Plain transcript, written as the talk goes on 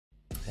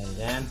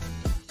Dan.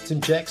 Tim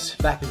Checks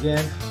back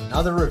again,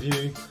 another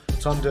review.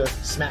 Time to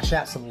smash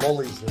out some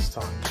lollies this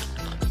time.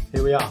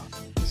 Here we are.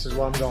 This is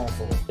what I'm going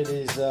for. It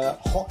is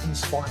hot and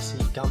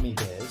spicy gummy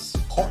bears,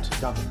 hot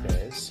gummy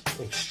bears,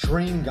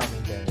 extreme gummy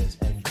bears,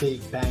 and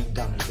big bang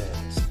gummy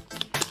bears.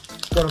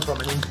 Got them from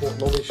an import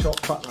lolly shop.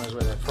 Fuck knows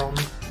where they're from.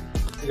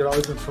 You got to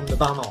open from the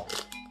bum up.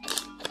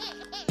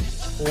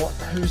 What?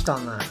 Who's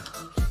done that?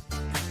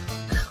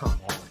 Come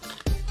on.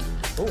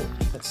 Oh,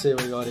 let's see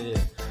what we got here.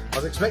 I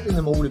was expecting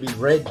them all to be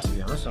red, to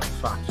be honest. Oh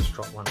fuck, just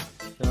dropped one.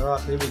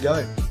 Alright, here we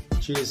go.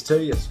 Cheers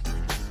to you.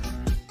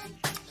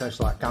 Tastes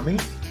like gummy.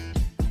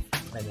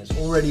 And there's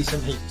already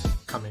some heat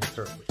coming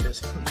through, which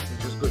is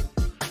good.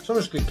 So I'm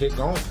just going to keep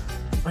going.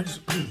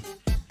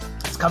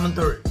 It's coming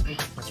through.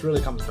 It's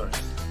really coming through.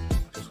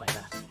 Just like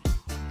that.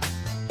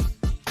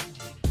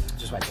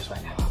 Just wait.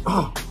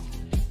 Oh.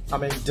 I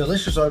mean,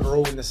 delicious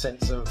overall in the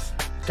sense of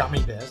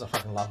gummy bears. I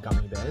fucking love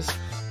gummy bears.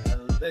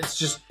 It's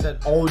just an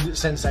odd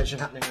sensation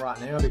happening right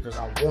now because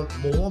I want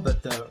more,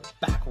 but the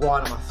back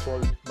right of my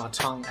throat, my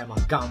tongue and my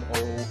gum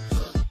are all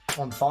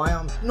on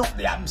fire. Not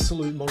the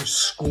absolute most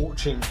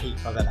scorching heat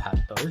I've ever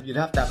had though. You'd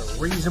have to have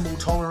a reasonable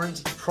tolerance.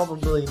 It's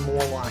probably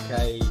more like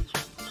a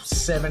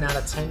 7 out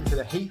of 10 for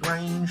the heat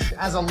range.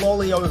 As a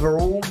lolly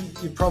overall,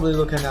 you're probably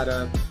looking at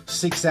a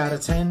 6 out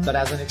of 10, but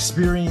as an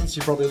experience,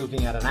 you're probably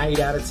looking at an 8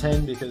 out of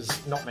 10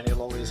 because not many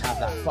lollies have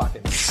that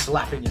fucking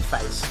slap in your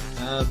face.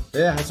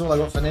 Yeah, that's all I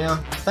got for now.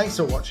 Thanks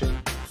for watching.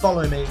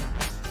 Follow me,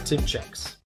 Tim Checks.